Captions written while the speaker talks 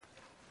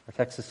Our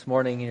text this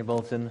morning in your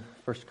bulletin,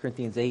 1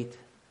 Corinthians 8.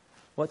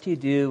 What do you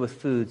do with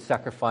food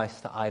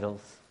sacrificed to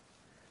idols?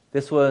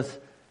 This was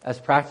as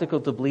practical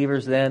to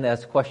believers then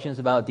as questions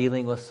about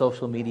dealing with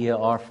social media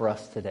are for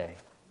us today.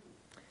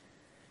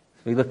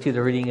 As we look to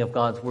the reading of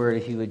God's Word,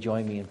 if you would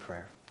join me in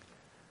prayer.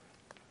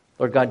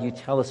 Lord God, you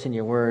tell us in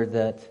your Word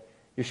that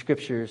your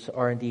Scriptures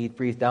are indeed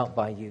breathed out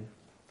by you,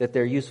 that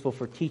they're useful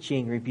for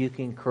teaching,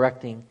 rebuking,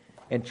 correcting,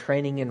 and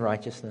training in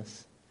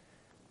righteousness.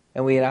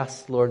 And we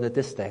ask, Lord, that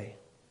this day,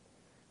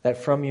 that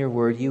from your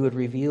word you would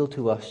reveal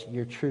to us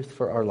your truth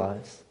for our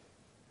lives,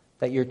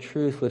 that your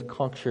truth would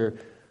conquer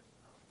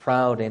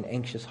proud and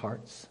anxious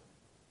hearts,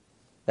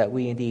 that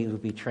we indeed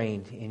would be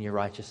trained in your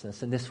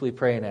righteousness. And this we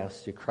pray and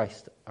ask through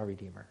Christ our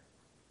Redeemer.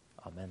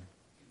 Amen.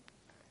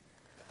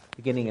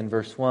 Beginning in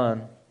verse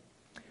 1.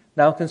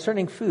 Now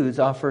concerning foods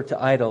offered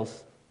to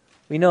idols,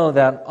 we know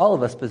that all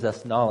of us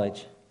possess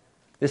knowledge.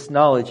 This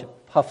knowledge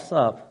puffs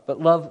up,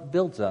 but love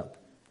builds up.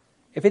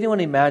 If anyone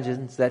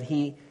imagines that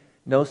he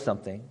knows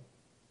something,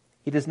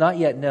 he does not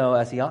yet know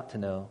as he ought to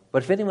know.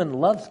 But if anyone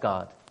loves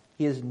God,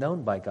 he is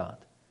known by God.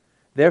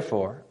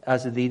 Therefore,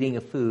 as with the eating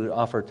of food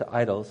offered to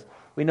idols,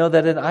 we know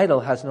that an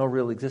idol has no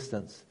real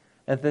existence,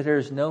 and that there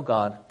is no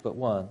God but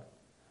one.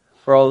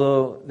 For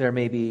although there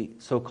may be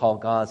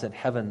so-called gods in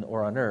heaven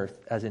or on earth,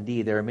 as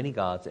indeed there are many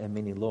gods and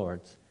many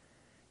lords,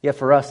 yet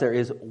for us there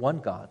is one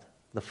God,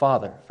 the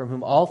Father, from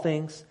whom all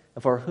things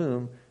and for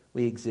whom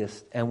we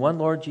exist, and one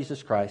Lord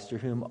Jesus Christ, through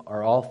whom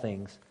are all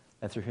things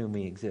and through whom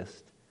we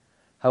exist.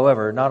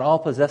 However, not all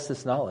possess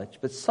this knowledge,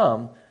 but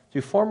some,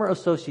 through former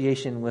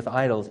association with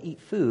idols,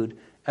 eat food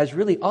as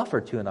really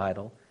offered to an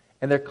idol,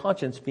 and their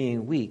conscience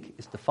being weak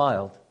is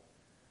defiled.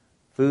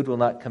 Food will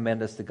not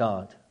commend us to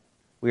God.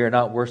 We are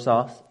not worse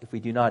off if we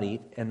do not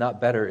eat, and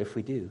not better if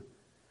we do.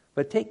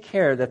 But take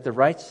care that the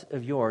rights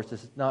of yours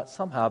does not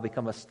somehow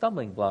become a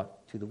stumbling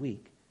block to the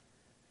weak.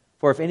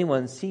 For if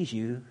anyone sees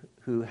you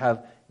who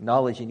have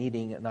knowledge in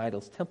eating an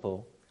idol's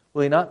temple,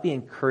 will he not be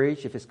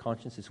encouraged if his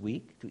conscience is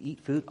weak to eat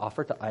food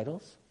offered to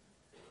idols?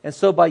 And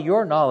so by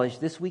your knowledge,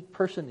 this weak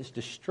person is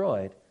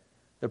destroyed,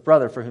 the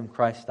brother for whom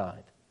Christ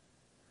died.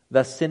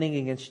 Thus sinning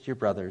against your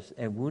brothers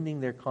and wounding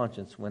their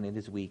conscience when it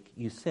is weak,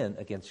 you sin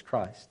against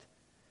Christ.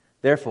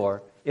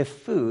 Therefore, if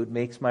food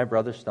makes my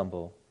brother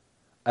stumble,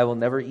 I will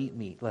never eat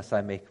meat lest I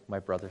make my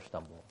brother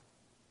stumble.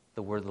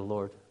 The word of the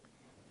Lord.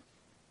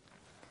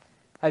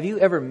 Have you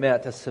ever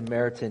met a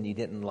Samaritan you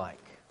didn't like?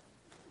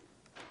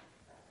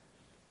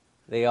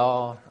 They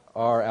all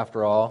are,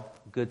 after all,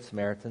 good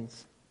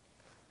Samaritans.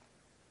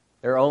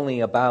 There are only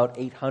about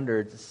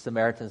 800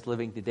 Samaritans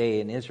living today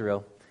in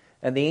Israel,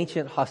 and the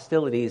ancient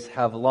hostilities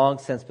have long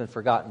since been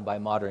forgotten by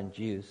modern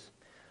Jews.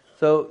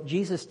 So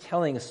Jesus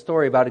telling a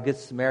story about a good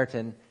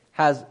Samaritan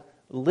has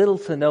little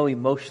to no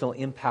emotional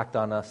impact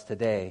on us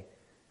today.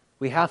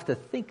 We have to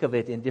think of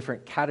it in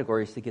different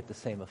categories to get the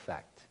same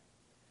effect.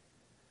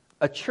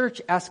 A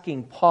church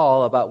asking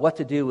Paul about what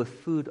to do with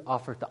food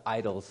offered to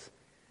idols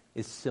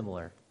is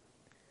similar.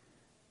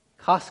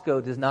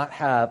 Costco does not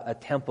have a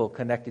temple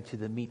connected to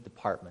the meat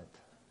department.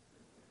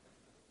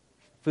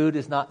 Food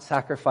is not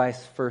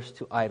sacrificed first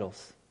to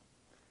idols.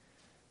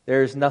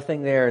 There's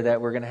nothing there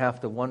that we're going to have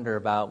to wonder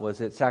about.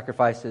 Was it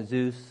sacrificed to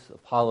Zeus,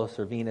 Apollos,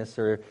 or Venus,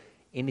 or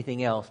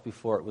anything else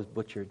before it was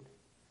butchered?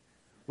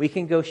 We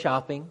can go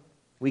shopping.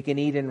 We can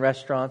eat in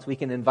restaurants. We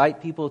can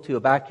invite people to a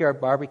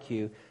backyard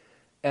barbecue.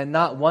 And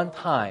not one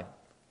time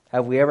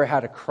have we ever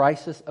had a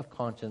crisis of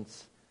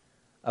conscience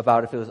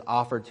about if it was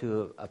offered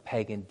to a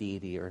pagan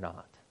deity or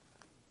not.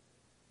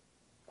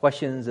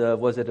 Questions of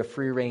was it a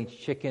free-range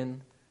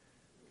chicken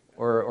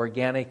or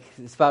organic?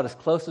 It's about as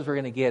close as we're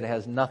going to get. It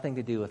has nothing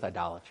to do with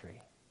idolatry.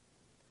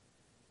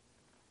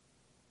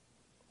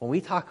 When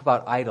we talk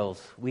about idols,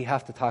 we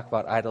have to talk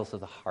about idols of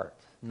the heart,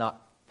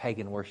 not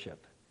pagan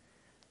worship.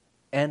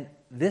 And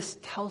this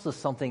tells us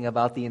something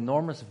about the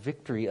enormous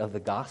victory of the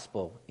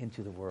gospel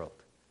into the world.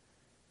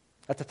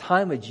 At the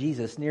time of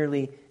Jesus,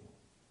 nearly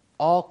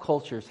all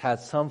cultures had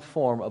some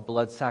form of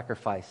blood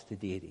sacrifice to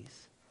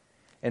deities.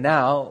 And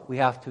now we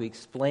have to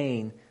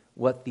explain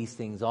what these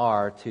things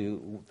are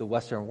to the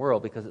Western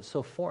world because it's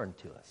so foreign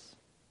to us.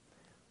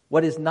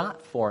 What is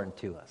not foreign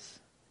to us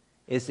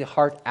is the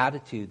heart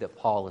attitude that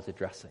Paul is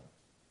addressing.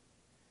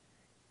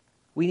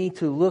 We need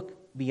to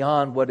look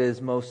beyond what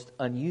is most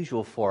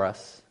unusual for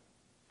us,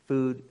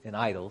 food and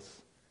idols,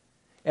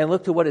 and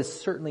look to what is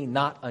certainly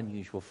not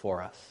unusual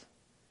for us,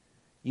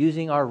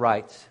 using our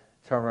rights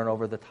to run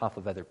over the top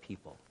of other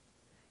people,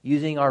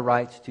 using our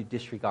rights to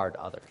disregard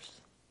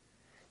others.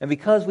 And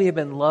because we have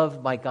been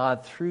loved by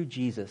God through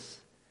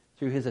Jesus,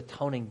 through his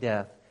atoning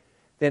death,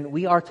 then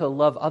we are to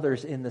love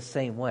others in the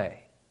same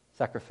way,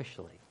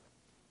 sacrificially.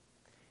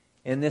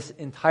 In this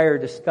entire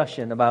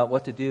discussion about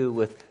what to do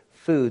with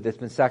food that's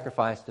been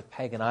sacrificed to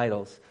pagan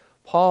idols,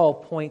 Paul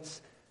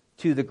points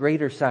to the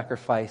greater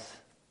sacrifice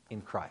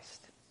in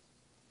Christ.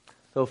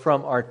 So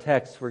from our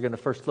text, we're going to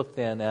first look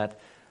then at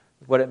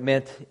what it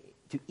meant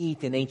to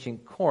eat in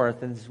ancient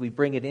Corinth, and as we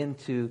bring it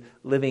into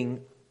living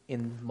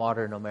in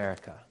modern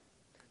America.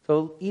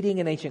 So eating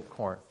in ancient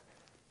Corinth.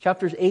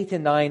 Chapters 8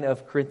 and 9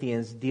 of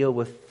Corinthians deal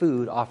with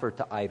food offered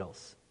to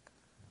idols.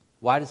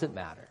 Why does it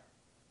matter?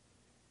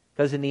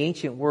 Because in the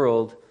ancient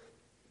world,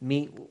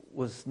 meat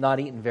was not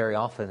eaten very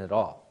often at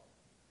all.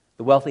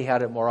 The wealthy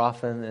had it more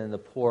often and the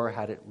poor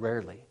had it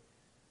rarely.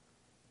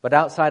 But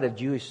outside of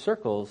Jewish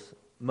circles,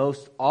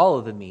 most all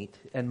of the meat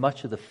and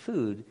much of the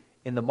food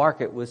in the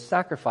market was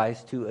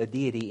sacrificed to a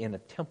deity in a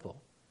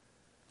temple.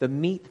 The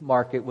meat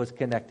market was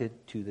connected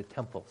to the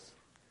temples.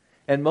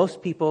 And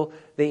most people,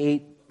 they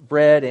ate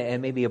bread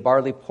and maybe a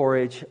barley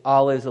porridge,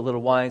 olives, a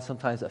little wine,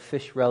 sometimes a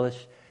fish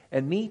relish,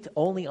 and meat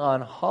only on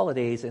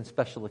holidays and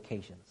special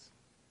occasions.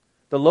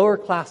 The lower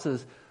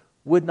classes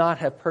would not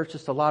have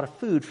purchased a lot of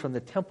food from the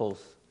temples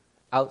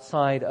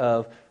outside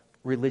of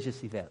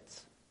religious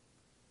events.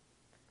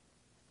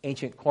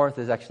 Ancient Corinth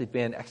has actually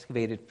been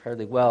excavated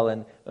fairly well,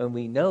 and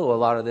we know a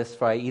lot of this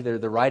by either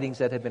the writings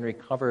that have been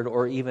recovered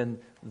or even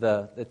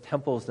the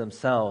temples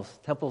themselves.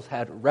 Temples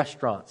had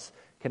restaurants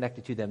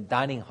connected to them,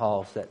 dining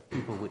halls that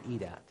people would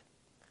eat at.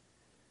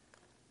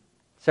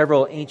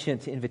 Several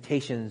ancient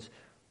invitations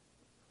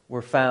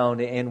were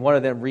found, and one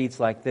of them reads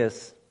like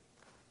this: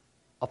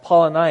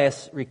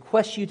 Apollonius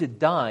requests you to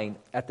dine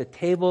at the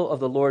table of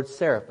the Lord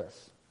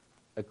Serapis,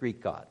 a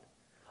Greek god,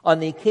 on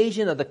the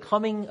occasion of the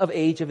coming of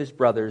age of his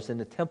brothers in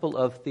the temple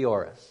of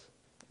Theoris,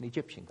 an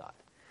Egyptian god.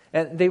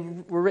 And they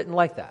were written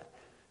like that.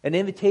 An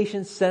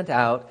invitation sent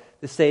out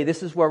to say,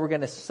 this is where we're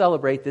going to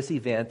celebrate this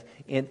event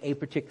in a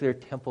particular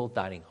temple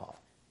dining hall.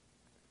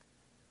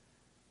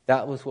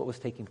 That was what was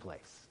taking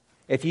place.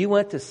 If you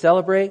went to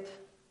celebrate,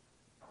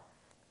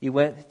 you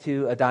went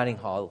to a dining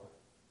hall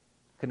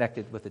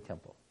connected with the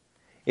temple.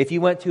 If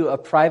you went to a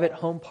private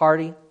home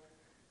party,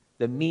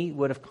 the meat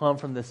would have come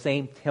from the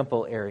same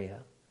temple area,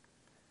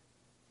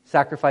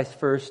 sacrificed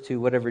first to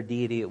whatever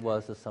deity it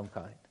was of some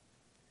kind.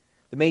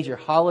 The major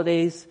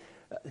holidays,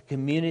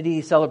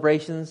 community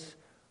celebrations,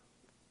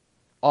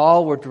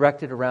 all were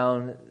directed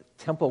around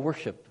temple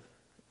worship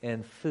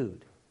and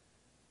food,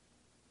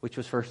 which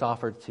was first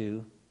offered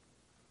to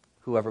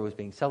whoever was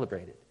being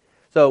celebrated.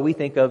 So we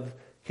think of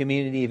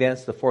community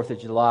events, the 4th of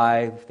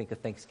July, we think of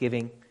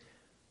Thanksgiving.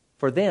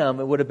 For them,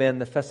 it would have been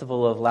the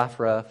festival of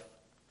Laphra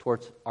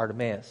towards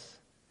Artemis.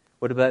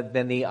 Would have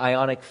been the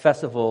Ionic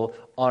festival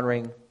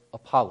honoring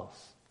Apollos.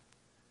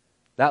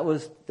 That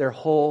was their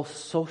whole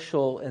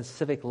social and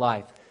civic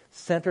life,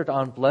 centered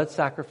on blood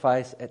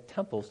sacrifice at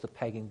temples to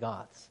pagan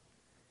gods.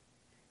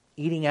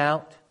 Eating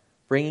out,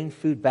 bringing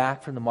food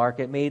back from the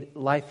market made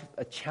life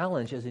a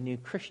challenge as a new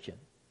Christian.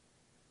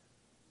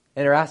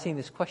 And they're asking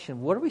this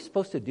question, what are we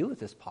supposed to do with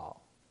this,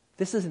 Paul?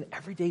 This is an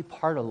everyday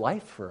part of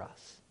life for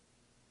us.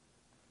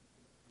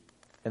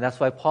 And that's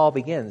why Paul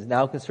begins,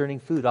 now concerning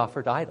food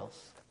offered to idols.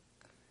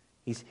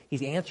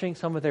 He's answering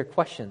some of their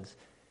questions.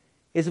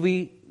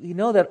 We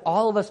know that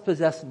all of us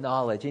possess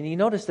knowledge. And you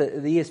notice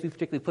that the ESV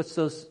particularly puts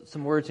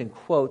some words in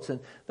quotes. And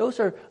those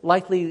are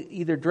likely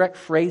either direct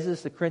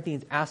phrases the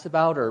Corinthians asked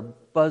about or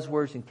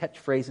buzzwords and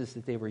catchphrases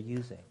that they were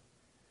using.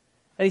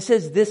 And he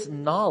says this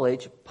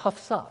knowledge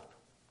puffs up,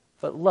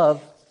 but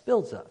love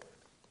builds up.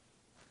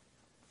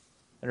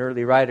 An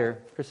early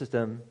writer,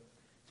 Chrysostom,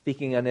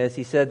 speaking on this,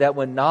 he said that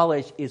when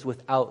knowledge is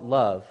without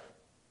love,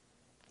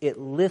 it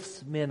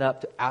lifts men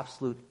up to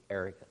absolute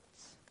arrogance.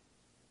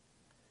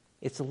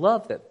 It's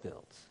love that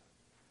builds.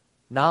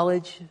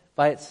 Knowledge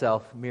by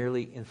itself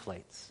merely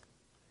inflates.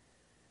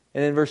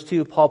 And in verse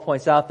 2, Paul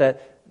points out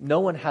that no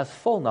one has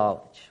full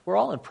knowledge. We're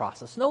all in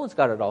process. No one's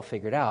got it all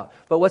figured out.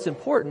 But what's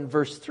important,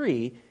 verse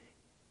 3,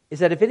 is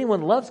that if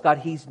anyone loves God,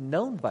 he's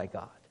known by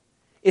God.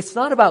 It's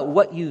not about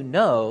what you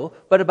know,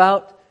 but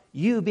about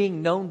you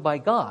being known by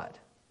God.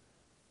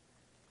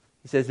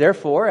 He says,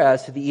 therefore,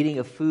 as to the eating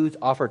of foods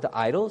offered to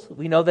idols,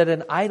 we know that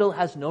an idol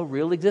has no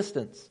real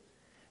existence,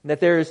 and that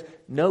there is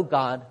no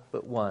God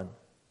but one.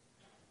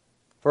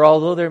 For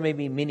although there may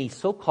be many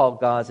so-called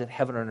gods in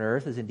heaven and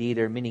earth, as indeed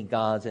there are many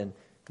gods and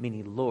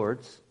many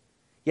lords,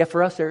 yet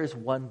for us there is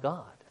one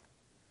God.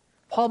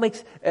 Paul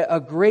makes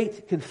a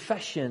great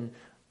confession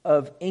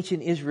of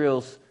ancient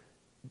Israel's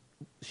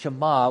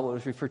Shema, what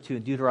was referred to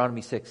in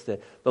Deuteronomy 6,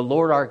 that the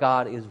Lord our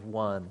God is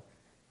one.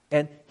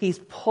 And he's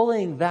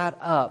pulling that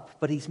up,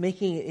 but he's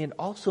making it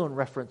also in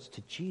reference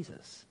to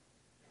Jesus.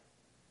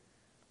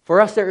 For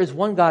us there is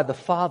one God, the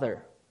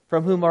Father,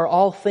 from whom are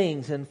all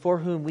things and for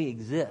whom we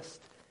exist.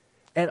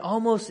 And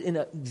almost in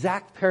an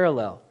exact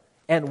parallel,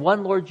 and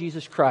one Lord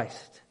Jesus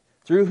Christ,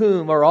 through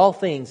whom are all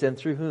things and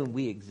through whom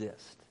we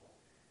exist.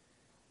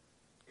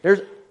 There's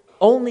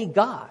only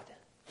God.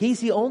 He's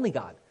the only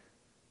God.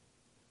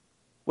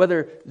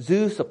 Whether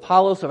Zeus,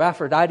 Apollos, or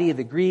Aphrodite of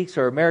the Greeks,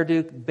 or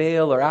Marduk,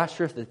 Baal, or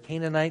Ashtoreth, the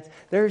Canaanites,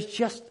 there's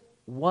just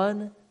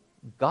one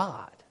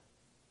God.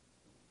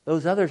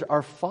 Those others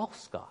are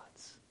false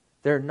gods.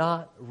 They're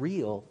not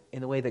real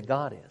in the way that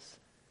God is.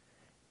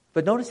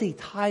 But notice he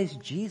ties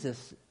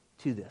Jesus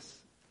to this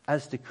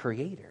as the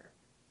Creator.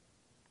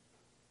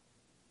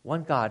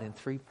 One God in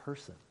three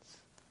persons.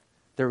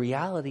 The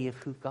reality of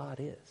who God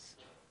is.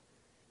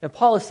 And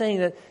Paul is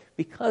saying that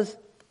because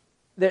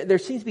there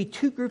seems to be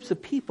two groups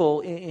of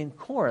people in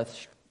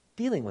Corinth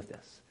dealing with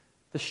this.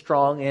 the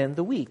strong and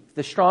the weak.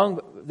 The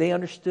strong, they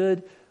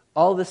understood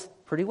all this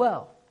pretty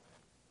well.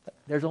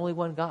 There's only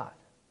one God.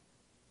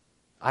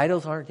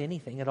 Idols aren't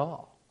anything at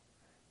all.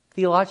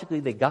 Theologically,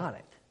 they got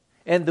it.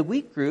 And the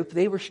weak group,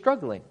 they were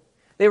struggling.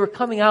 They were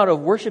coming out of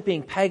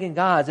worshiping pagan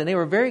gods, and they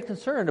were very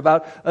concerned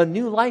about a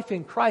new life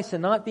in Christ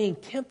and not being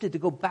tempted to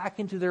go back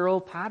into their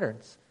old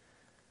patterns.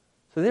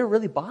 So they were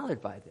really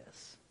bothered by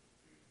this.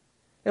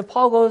 And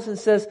Paul goes and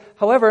says,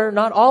 however,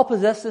 not all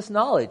possess this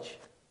knowledge,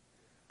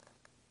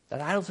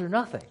 that idols are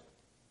nothing.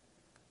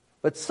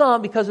 But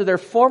some, because of their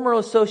former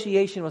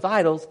association with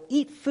idols,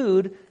 eat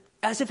food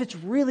as if it's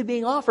really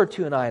being offered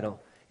to an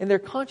idol, and their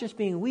conscience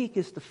being weak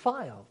is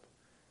defiled.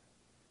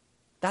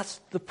 That's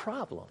the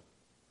problem.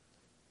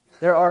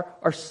 There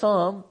are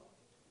some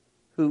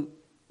who,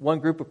 one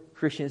group of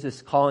Christians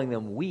is calling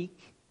them weak,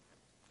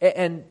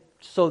 and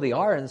so they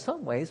are in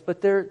some ways,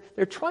 but they're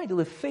trying to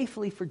live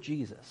faithfully for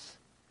Jesus.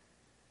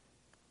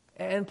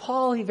 And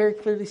Paul, he very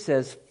clearly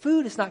says,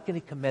 food is not going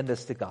to commend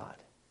us to God.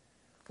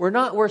 We're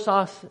not worse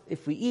off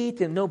if we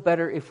eat and no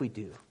better if we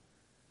do.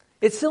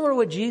 It's similar to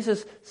what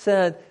Jesus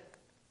said,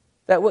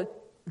 that what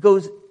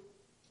goes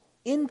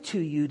into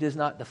you does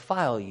not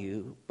defile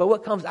you, but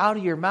what comes out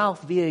of your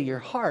mouth via your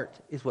heart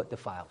is what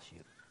defiles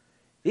you.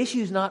 The issue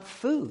is not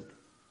food.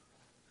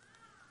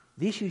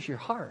 The issue is your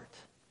heart.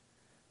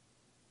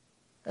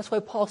 That's why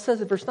Paul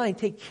says in verse 9,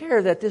 take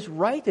care that this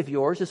right of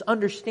yours, this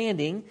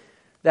understanding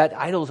that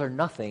idols are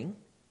nothing,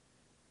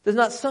 does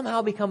not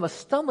somehow become a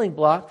stumbling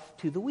block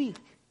to the weak.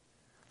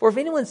 For if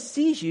anyone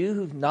sees you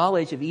whose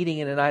knowledge of eating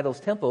in an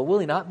idol's temple, will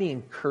he not be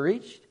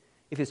encouraged,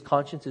 if his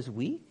conscience is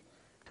weak,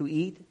 to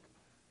eat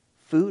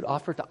food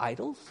offered to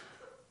idols?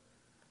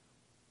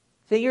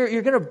 So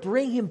you're going to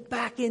bring him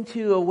back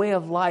into a way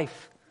of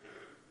life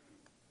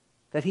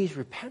that he's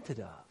repented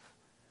of,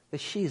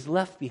 that she's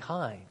left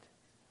behind.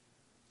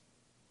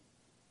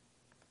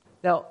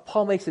 Now,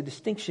 Paul makes a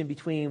distinction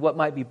between what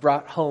might be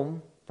brought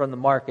home from the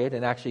market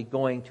and actually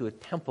going to a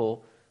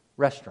temple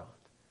restaurant.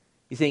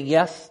 He's saying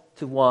yes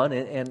to one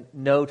and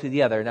no to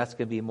the other, and that's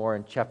going to be more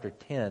in chapter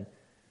 10.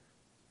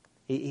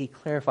 He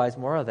clarifies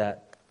more of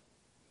that.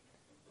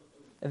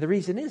 And the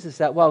reason is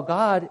that while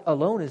God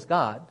alone is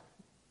God,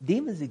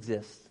 demons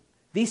exist.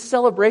 These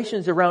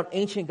celebrations around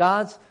ancient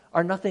gods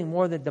are nothing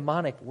more than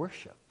demonic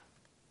worship.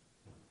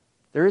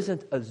 There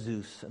isn't a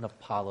Zeus, an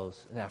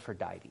Apollos, an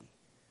Aphrodite.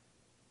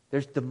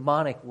 There's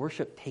demonic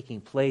worship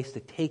taking place to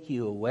take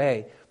you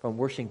away from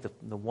worshiping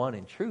the one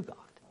and true God.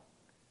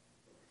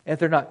 And if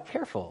they're not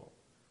careful,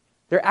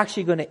 they're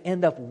actually going to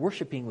end up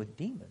worshiping with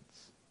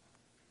demons.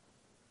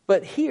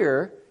 But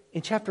here,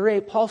 in chapter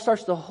 8, Paul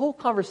starts the whole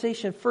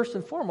conversation first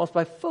and foremost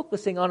by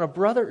focusing on a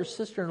brother or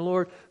sister in the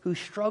Lord who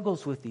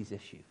struggles with these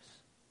issues.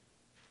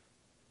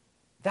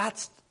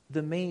 That's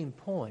the main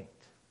point.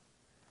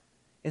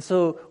 And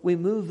so we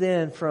move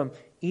then from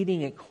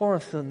eating at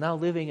Corinth to now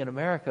living in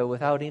America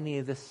without any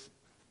of this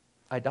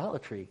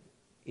idolatry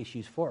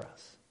issues for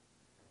us.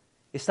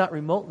 It's not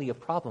remotely a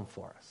problem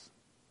for us.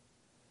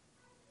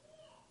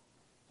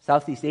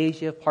 Southeast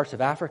Asia, parts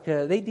of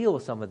Africa, they deal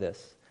with some of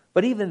this.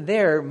 But even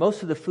there,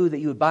 most of the food that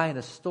you would buy in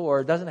a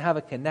store doesn't have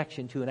a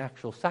connection to an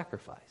actual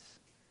sacrifice.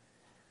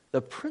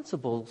 The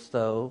principles,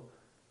 though,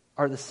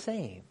 are the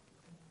same.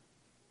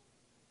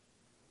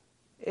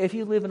 If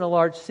you live in a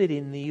large city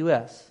in the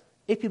U.S.,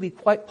 it could be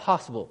quite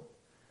possible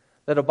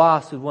that a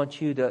boss would want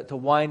you to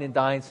wine and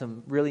dine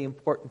some really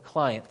important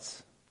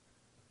clients.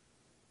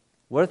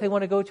 What if they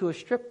want to go to a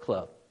strip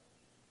club?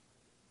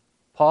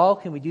 Paul,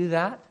 can we do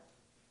that?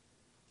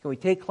 Can we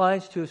take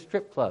clients to a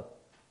strip club?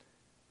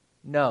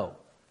 No.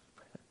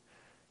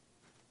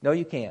 No,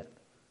 you can't.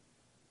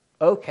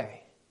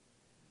 Okay.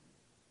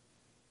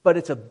 But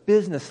it's a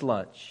business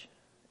lunch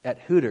at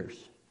Hooters.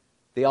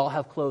 They all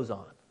have clothes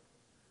on.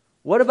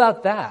 What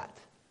about that?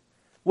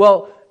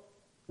 Well,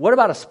 what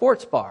about a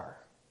sports bar?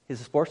 Is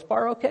a sports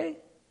bar okay?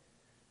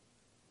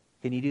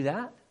 Can you do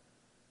that?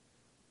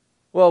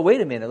 Well,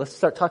 wait a minute. Let's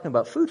start talking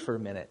about food for a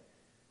minute.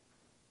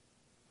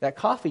 That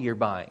coffee you're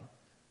buying,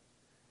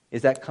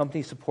 is that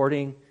company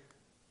supporting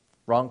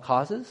wrong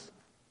causes?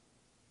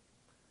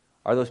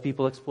 Are those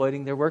people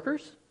exploiting their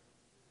workers?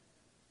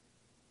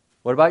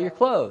 What about your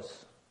clothes?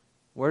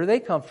 Where do they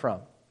come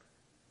from?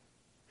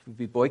 Should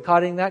we be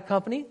boycotting that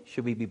company?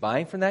 Should we be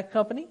buying from that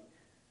company?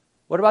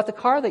 What about the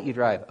car that you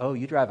drive? Oh,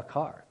 you drive a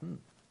car.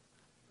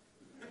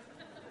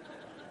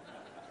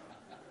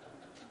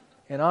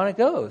 And on it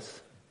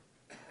goes.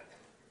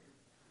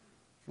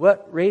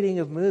 What rating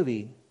of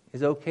movie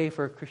is okay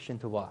for a Christian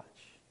to watch?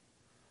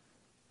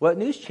 What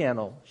news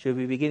channel should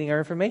we be getting our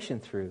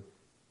information through?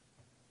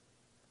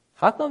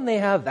 How come they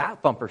have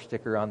that bumper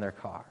sticker on their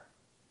car?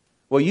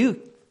 Well, you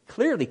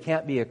clearly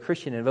can't be a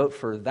Christian and vote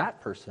for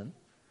that person.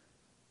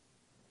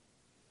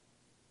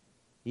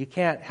 You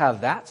can't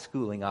have that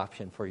schooling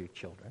option for your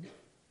children.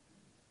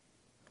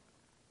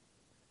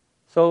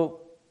 So,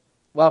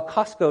 while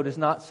Costco does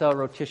not sell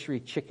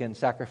rotisserie chicken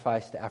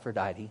sacrificed to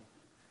Aphrodite,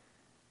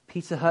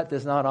 Pizza Hut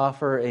does not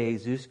offer a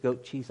Zeus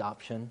goat cheese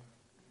option,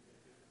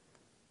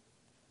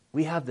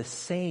 we have the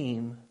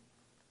same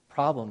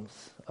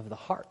problems of the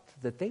heart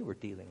that they were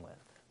dealing with.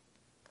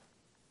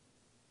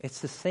 It's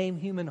the same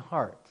human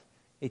heart.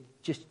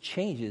 It just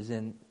changes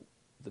in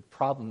the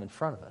problem in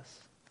front of us.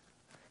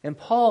 And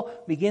Paul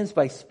begins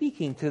by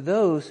speaking to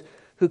those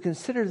who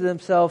consider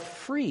themselves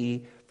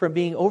free from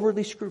being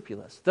overly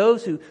scrupulous,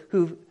 those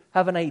who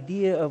have an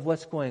idea of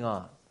what's going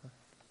on.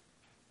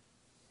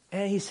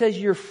 And he says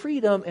your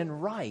freedom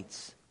and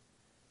rights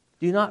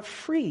do not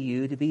free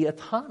you to be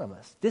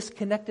autonomous,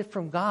 disconnected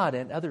from God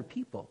and other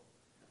people.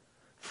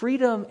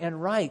 Freedom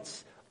and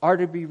rights are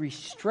to be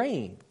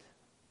restrained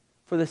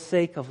for the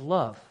sake of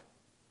love.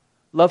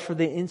 Love for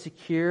the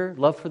insecure,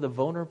 love for the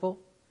vulnerable,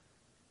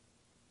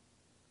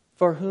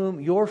 for whom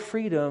your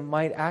freedom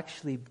might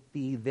actually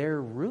be their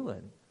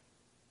ruin.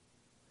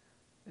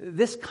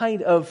 This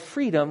kind of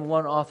freedom,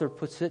 one author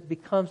puts it,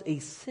 becomes a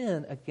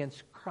sin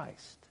against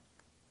Christ.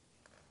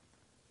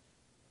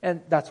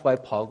 And that's why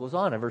Paul goes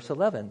on in verse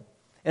 11.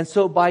 And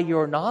so by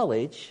your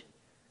knowledge,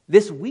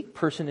 this weak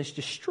person is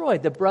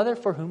destroyed, the brother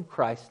for whom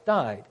Christ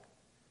died.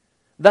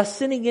 Thus,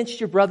 sinning against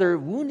your brother,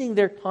 wounding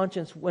their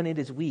conscience when it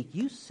is weak,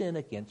 you sin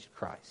against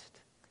Christ.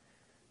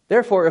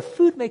 Therefore, if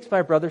food makes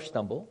my brother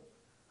stumble,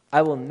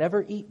 I will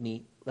never eat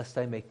meat, lest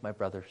I make my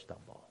brother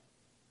stumble.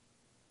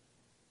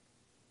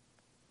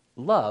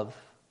 Love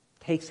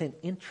takes an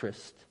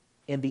interest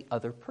in the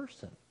other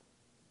person.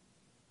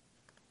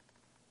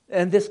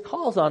 And this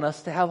calls on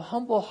us to have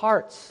humble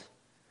hearts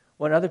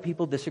when other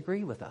people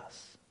disagree with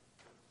us.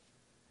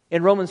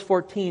 In Romans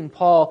 14,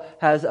 Paul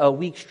has a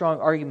weak, strong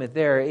argument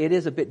there. It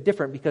is a bit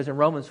different because in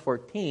Romans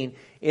 14,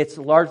 it's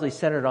largely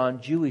centered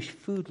on Jewish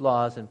food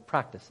laws and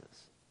practices.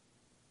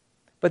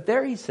 But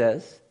there he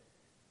says,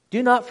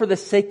 do not for the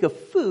sake of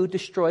food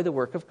destroy the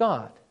work of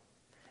God.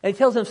 And he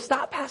tells them,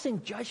 stop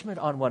passing judgment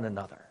on one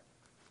another.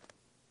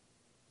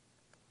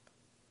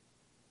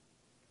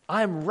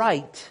 I'm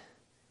right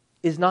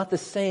is not the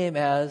same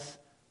as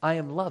I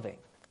am loving.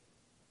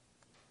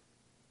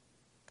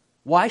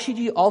 Why should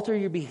you alter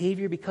your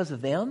behavior because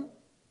of them?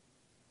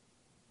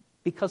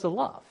 Because of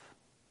love.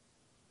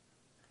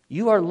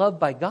 You are loved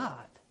by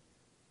God.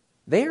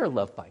 They are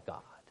loved by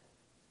God.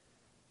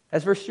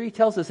 As verse 3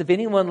 tells us, if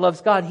anyone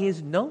loves God, he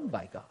is known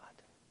by God.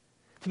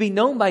 To be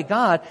known by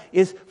God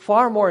is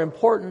far more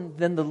important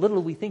than the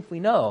little we think we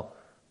know.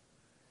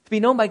 To be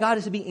known by God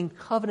is to be in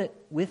covenant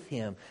with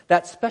Him.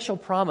 That special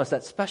promise,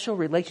 that special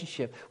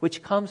relationship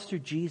which comes through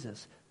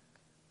Jesus.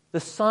 The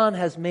Son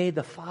has made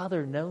the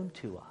Father known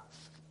to us.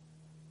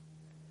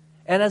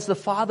 And as the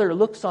Father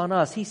looks on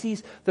us, He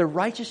sees the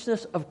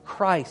righteousness of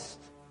Christ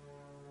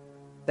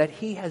that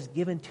He has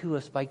given to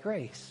us by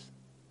grace.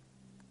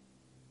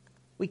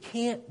 We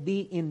can't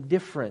be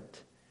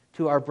indifferent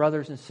to our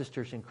brothers and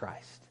sisters in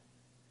Christ.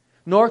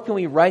 Nor can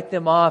we write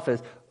them off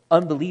as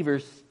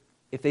unbelievers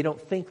if they don't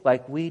think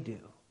like we do.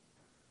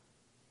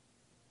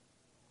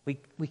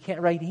 We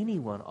can't write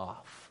anyone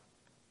off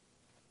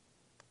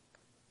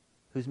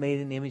who's made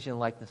in the image and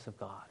likeness of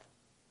God.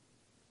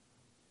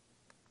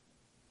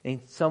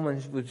 And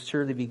someone would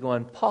surely be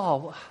going,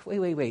 Paul,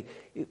 wait.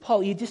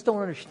 Paul, you just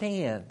don't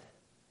understand.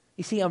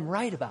 You see, I'm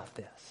right about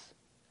this.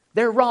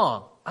 They're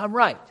wrong. I'm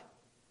right.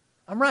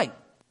 I'm right.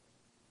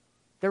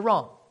 They're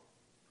wrong.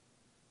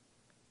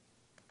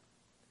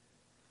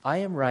 I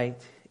am right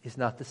is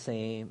not the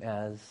same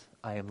as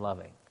I am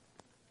loving.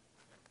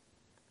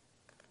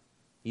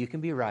 You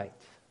can be right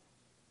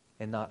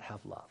and not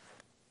have love.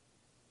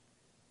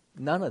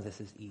 None of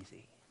this is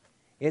easy.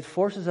 It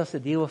forces us to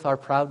deal with our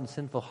proud and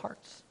sinful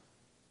hearts.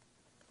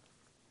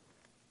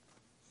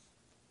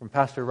 From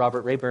Pastor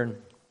Robert Rayburn,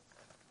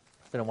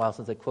 it's been a while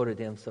since I quoted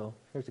him, so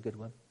here's a good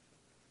one.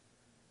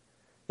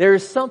 There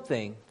is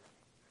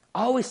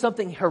always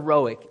something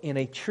heroic in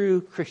a true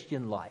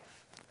Christian life.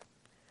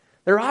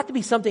 There ought to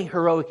be something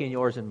heroic in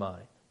yours and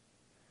mine.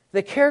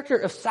 The character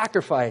of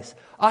sacrifice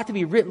ought to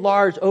be writ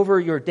large over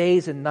your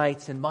days and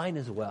nights, and mine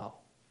as well.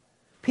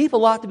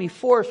 People ought to be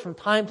forced from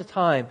time to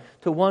time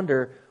to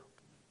wonder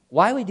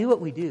why we do what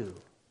we do,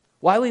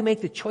 why we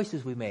make the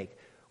choices we make.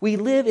 We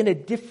live in a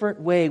different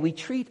way. We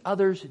treat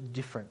others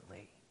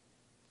differently.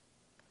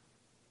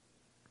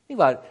 Think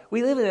about it.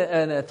 We live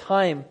in a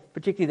time,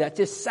 particularly, that's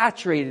just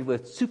saturated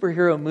with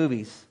superhero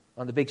movies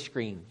on the big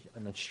screen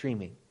and the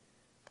streaming.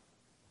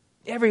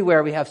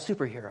 Everywhere we have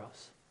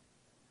superheroes.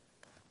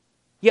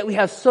 Yet we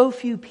have so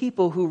few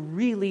people who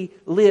really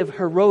live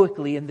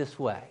heroically in this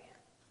way.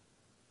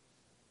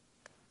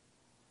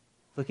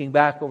 Looking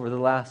back over the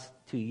last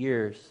 2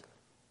 years,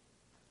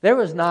 there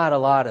was not a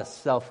lot of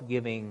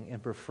self-giving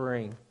and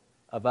preferring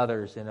of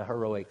others in a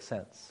heroic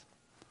sense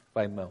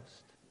by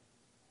most.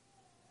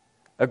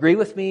 Agree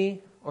with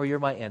me or you're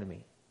my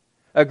enemy.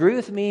 Agree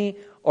with me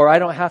or I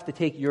don't have to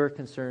take your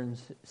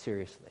concerns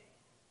seriously.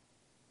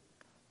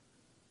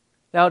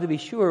 Now, to be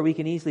sure, we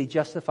can easily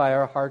justify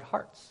our hard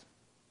hearts.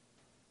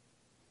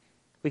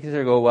 We can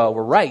go, well,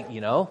 we're right,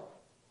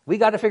 We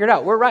got to figure it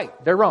out. We're right.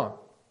 They're wrong.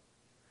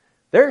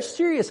 There are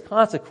serious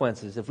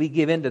consequences if we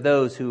give in to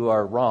those who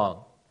are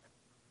wrong.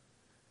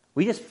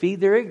 We just feed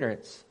their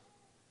ignorance.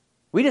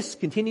 We just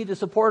continue to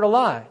support a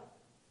lie.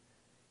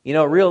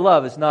 Real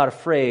love is not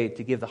afraid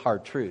to give the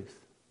hard truth.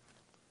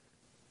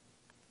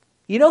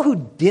 You know who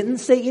didn't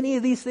say any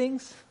of these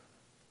things?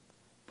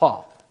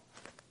 Paul.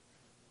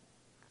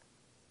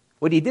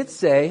 What he did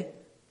say,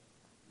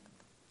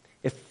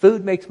 if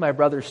food makes my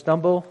brother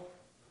stumble,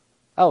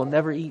 I will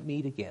never eat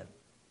meat again.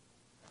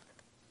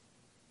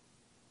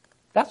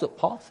 That's what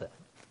Paul said.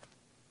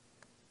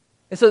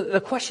 And so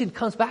the question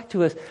comes back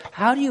to us,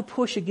 how do you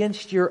push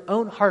against your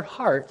own hard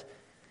heart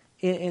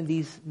in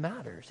these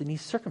matters, in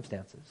these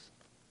circumstances?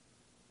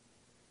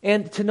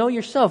 And to know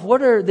yourself,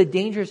 what are the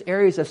dangerous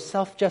areas of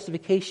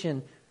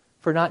self-justification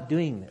for not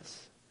doing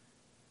this?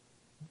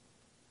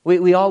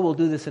 We all will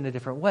do this in a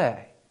different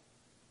way.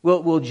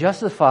 We'll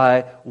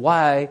justify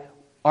why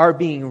our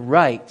being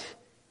right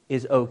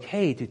is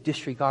okay to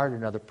disregard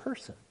another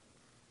person.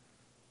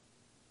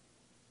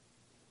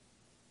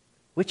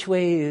 Which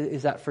way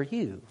is that for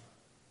you?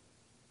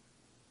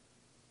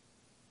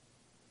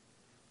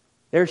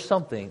 There's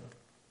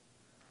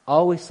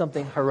always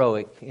something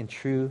heroic in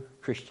true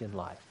Christian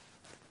life.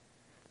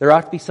 There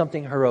ought to be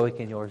something heroic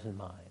in yours and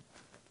mine.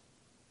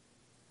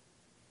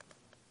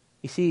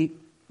 You see,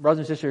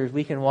 brothers and sisters,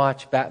 we can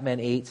watch Batman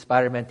 8,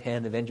 Spider-Man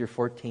 10, Avenger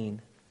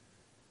 14,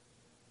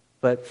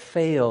 but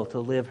fail to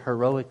live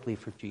heroically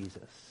for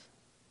Jesus.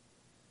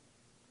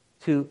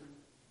 To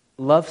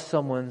love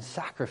someone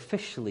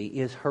sacrificially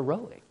is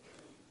heroic.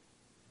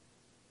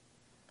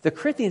 The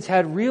Corinthians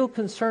had real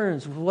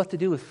concerns with what to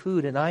do with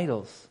food and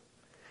idols.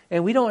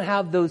 And we don't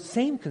have those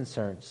same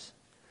concerns.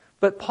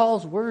 But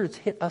Paul's words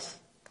hit us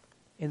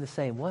in the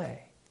same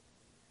way.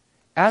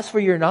 As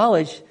for your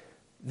knowledge,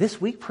 this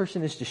weak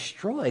person is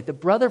destroyed, the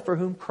brother for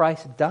whom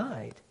Christ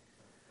died.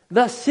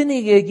 Thus,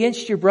 sinning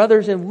against your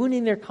brothers and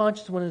wounding their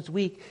conscience when it's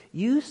weak,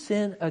 you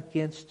sin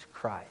against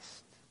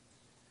Christ.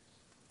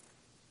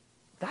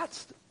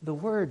 That's the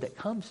word that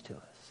comes to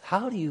us.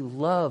 How do you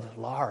love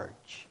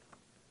large?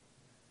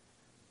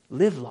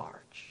 Live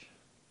large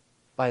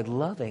by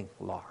loving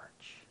large.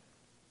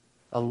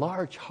 A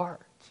large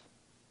heart.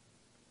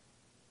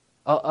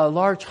 A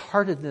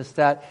large-heartedness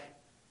that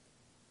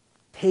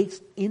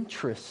takes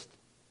interest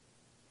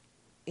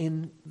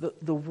in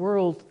the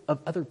world of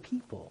other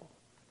people.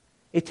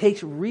 It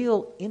takes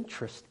real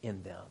interest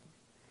in them.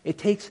 It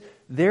takes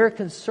their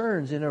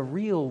concerns in a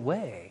real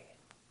way.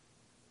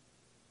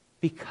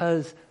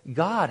 Because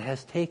God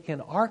has taken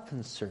our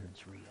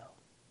concerns real.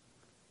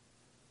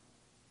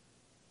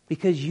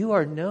 Because you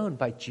are known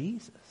by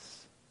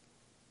Jesus,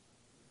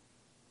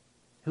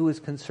 who is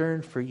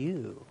concerned for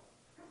you.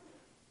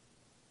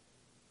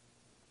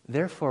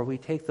 Therefore, we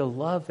take the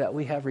love that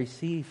we have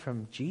received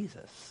from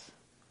Jesus.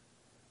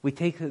 We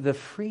take the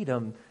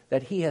freedom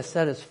that He has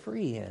set us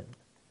free in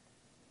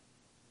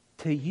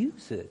to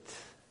use it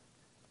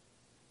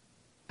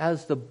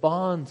as the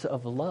bonds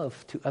of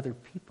love to other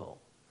people.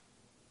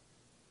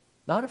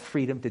 Not a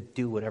freedom to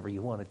do whatever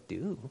you want to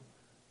do,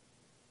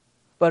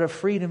 but a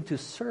freedom to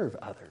serve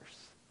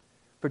others,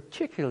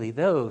 particularly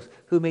those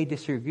who may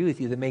disagree with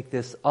you, that make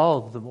this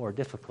all the more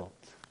difficult.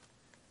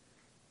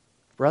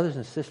 Brothers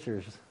and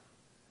sisters,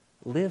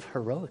 live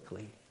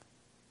heroically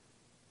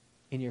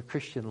in your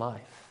Christian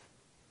life.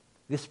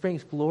 This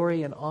brings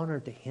glory and honor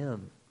to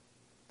Him.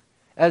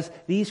 As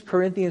these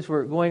Corinthians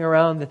were going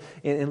around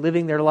and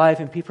living their life,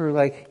 and people were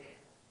like,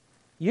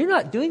 you're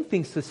not doing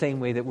things the same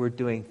way that we're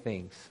doing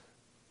things.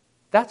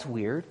 That's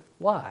weird.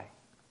 Why?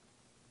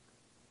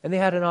 And they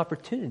had an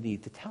opportunity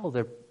to tell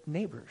their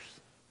neighbors,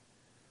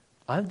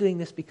 I'm doing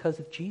this because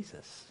of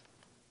Jesus.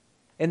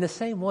 In the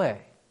same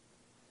way,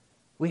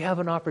 we have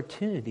an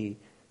opportunity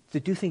to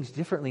do things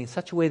differently in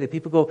such a way that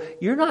people go,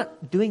 you're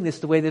not doing this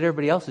the way that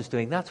everybody else is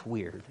doing. That's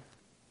weird.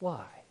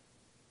 Why?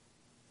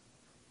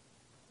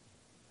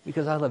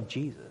 Because I love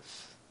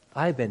Jesus.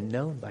 I've been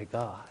known by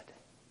God.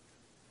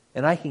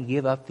 And I can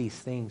give up these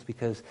things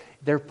because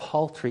they're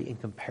paltry in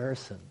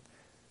comparison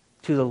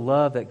to the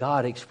love that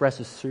God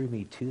expresses through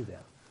me to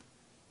them.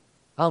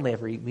 I'll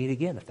never eat meat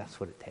again if that's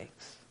what it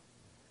takes.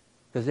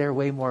 Because they're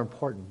way more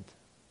important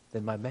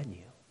than my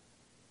menu.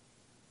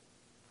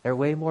 They're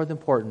way more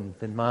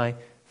important than my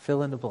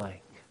fill in the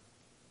blank.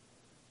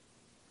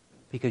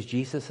 Because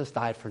Jesus has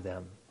died for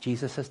them.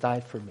 Jesus has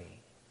died for me.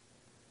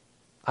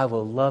 I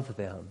will love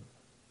them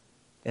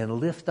and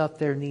lift up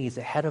their needs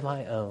ahead of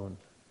my own.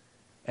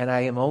 And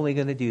I am only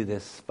going to do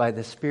this by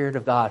the Spirit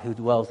of God who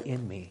dwells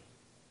in me,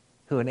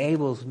 who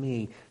enables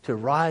me to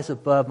rise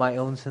above my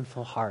own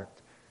sinful heart,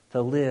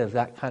 to live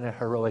that kind of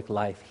heroic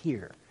life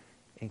here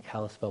in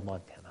Kalispell,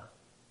 Montana.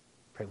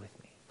 Pray with me.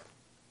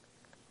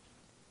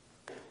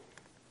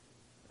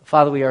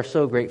 Father, we are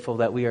so grateful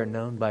that we are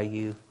known by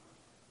you.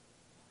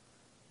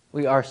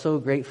 We are so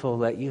grateful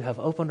that you have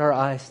opened our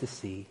eyes to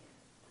see.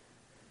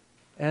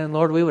 And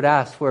Lord, we would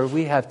ask where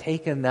we have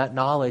taken that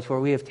knowledge,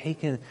 where we have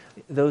taken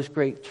those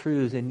great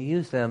truths and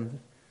used them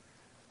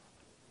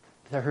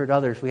to hurt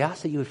others, we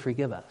ask that you would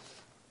forgive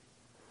us.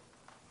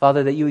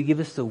 Father, that you would give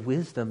us the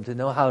wisdom to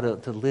know how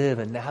to live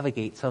and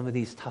navigate some of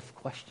these tough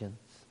questions.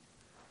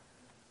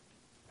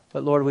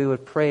 But Lord, we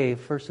would pray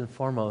first and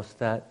foremost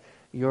that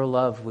your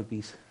love would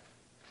be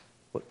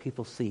what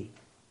people see.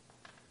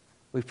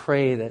 We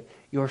pray that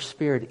your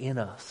Spirit in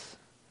us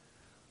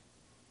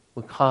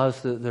would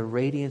cause the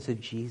radiance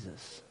of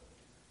Jesus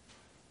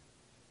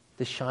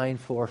to shine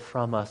forth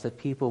from us, that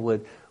people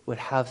would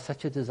have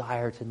such a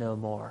desire to know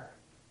more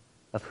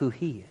of who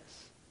He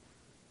is.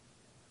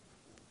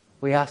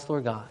 We ask,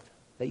 Lord God,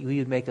 that You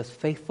would make us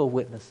faithful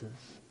witnesses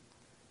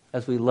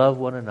as we love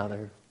one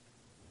another.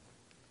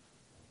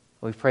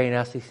 We pray and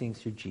ask these things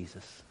through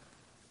Jesus.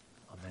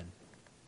 Amen.